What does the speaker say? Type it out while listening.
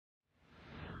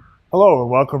Hello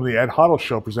and welcome to the Ed Hottle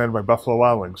Show presented by Buffalo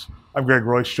Wild Wings. I'm Greg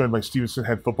Royce, joined by Stevenson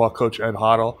head football coach Ed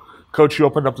Hottle. Coach, you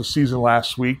opened up the season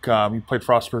last week. You played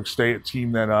Frostburg State, a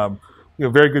team that,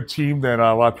 very good team that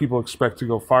a lot of people expect to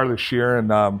go far this year.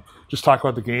 And just talk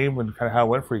about the game and kind of how it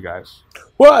went for you guys.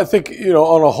 Well, I think,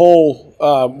 on a whole,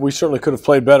 we certainly could have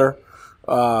played better.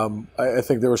 I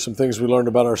think there were some things we learned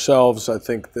about ourselves. I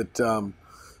think that,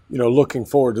 looking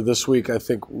forward to this week, I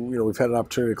think, we've had an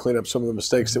opportunity to clean up some of the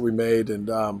mistakes that we made. And,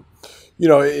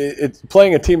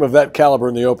 playing a team of that caliber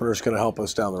in the opener is going to help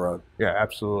us down the road. Yeah,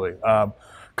 absolutely. A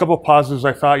couple of positives.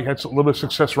 I thought you had a little bit of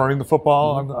success running the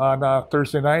football on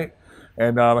Thursday night.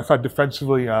 And I thought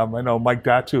defensively, I know Mike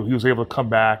Datu, he was able to come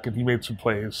back and he made some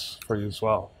plays for you as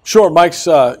well. Sure, Mike's,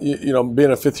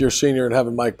 being a fifth-year senior and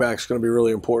having Mike back is going to be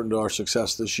really important to our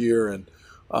success this year. And,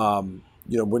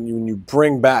 when you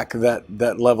bring back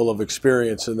that level of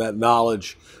experience and that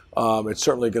knowledge, it's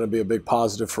certainly going to be a big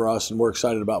positive for us, and we're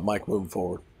excited about Mike moving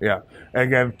forward. Yeah, and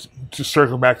again, to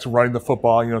circle back to running the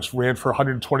football, ran for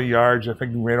 120 yards. I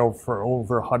think we ran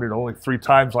over 100 only 3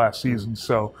 times last season.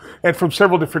 So, and from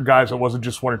several different guys, it wasn't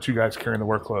just 1 or 2 guys carrying the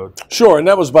workload. Sure, and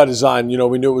that was by design. We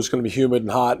knew it was going to be humid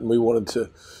and hot, and we wanted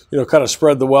to, kind of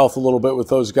spread the wealth a little bit with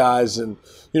those guys, and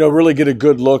really get a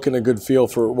good look and a good feel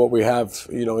for what we have,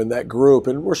 in that group.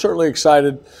 And we're certainly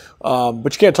excited, but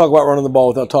you can't talk about running the ball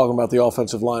without talking about the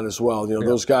offensive line as well.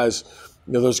 Those guys.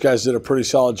 Those guys did a pretty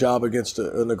solid job against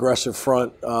an aggressive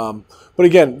front. But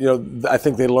again, I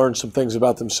think they learned some things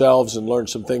about themselves and learned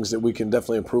some things that we can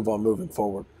definitely improve on moving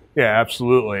forward. Yeah,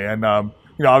 absolutely. And,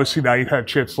 obviously now you've had a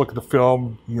chance to look at the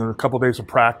film, a couple of days of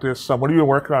practice. What have you been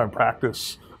working on in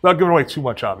practice? Without giving away too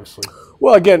much, obviously.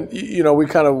 Well, again, we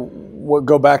kind of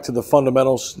go back to the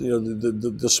fundamentals,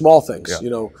 the small things.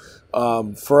 Yeah.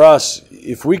 For us,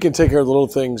 if we can take care of the little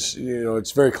things,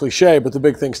 it's very cliche, but the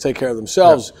big things take care of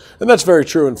themselves. Yeah. And that's very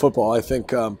true in football. I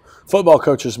think football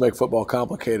coaches make football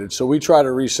complicated. So we try to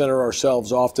recenter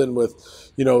ourselves often with,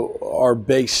 our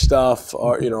base stuff,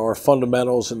 our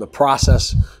fundamentals and the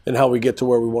process and how we get to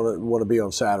where we want to be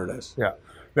on Saturdays. Yeah.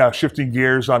 Now, shifting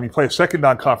gears, you play a second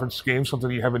non-conference game,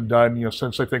 something you haven't done,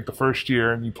 since I think the first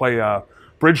year, and you play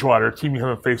Bridgewater, a team you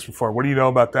haven't faced before. What do you know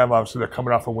about them? Obviously, they're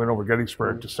coming off a win over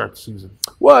Gettysburg to start the season.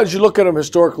 Well, as you look at them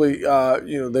historically,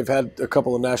 they've had a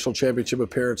couple of national championship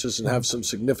appearances and have some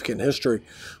significant history,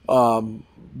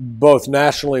 both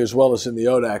nationally as well as in the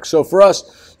ODAC. So for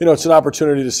us, it's an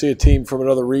opportunity to see a team from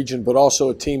another region, but also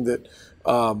a team that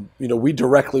we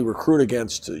directly recruit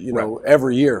against, right.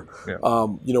 every year.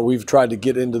 Yeah. We've tried to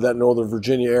get into that Northern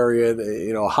Virginia area,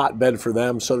 a hotbed for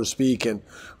them, so to speak. And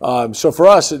so for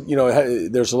us,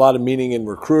 there's a lot of meaning in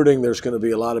recruiting. There's going to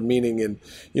be a lot of meaning in,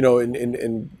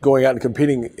 in going out and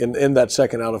competing in that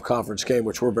second out of conference game,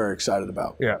 which we're very excited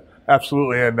about. Yeah.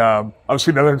 Absolutely, and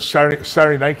obviously another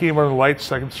Saturday night game under the lights,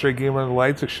 second straight game under the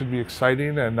lights. It should be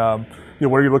exciting, and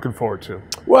what are you looking forward to?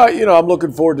 Well, I'm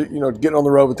looking forward to getting on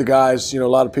the road with the guys. A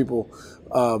lot of people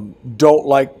don't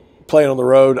like playing on the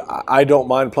road. I don't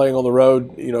mind playing on the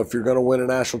road. If you're going to win a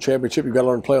national championship, you've got to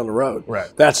learn to play on the road.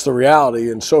 Right. That's the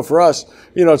reality. And so for us,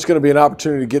 it's going to be an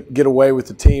opportunity to get away with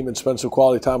the team and spend some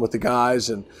quality time with the guys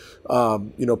and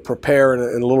prepare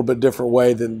in a little bit different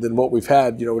way than what we've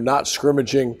had. Not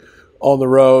scrimmaging on the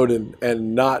road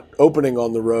and not opening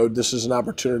on the road. This is an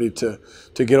opportunity to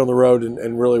get on the road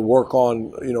and really work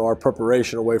on our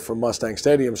preparation away from Mustang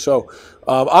Stadium. So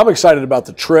I'm excited about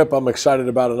the trip. I'm excited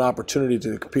about an opportunity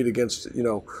to compete against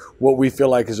what we feel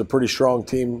like is a pretty strong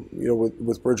team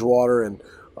with Bridgewater and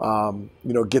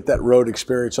get that road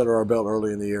experience under our belt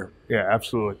early in the year. Yeah,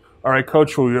 absolutely. All right,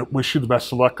 Coach, we wish you the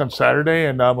best of luck on Saturday,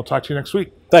 and we'll talk to you next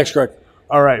week. Thanks, Greg.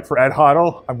 All right, for Ed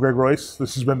Hottle, I'm Greg Royce.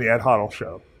 This has been the Ed Hottle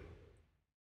Show.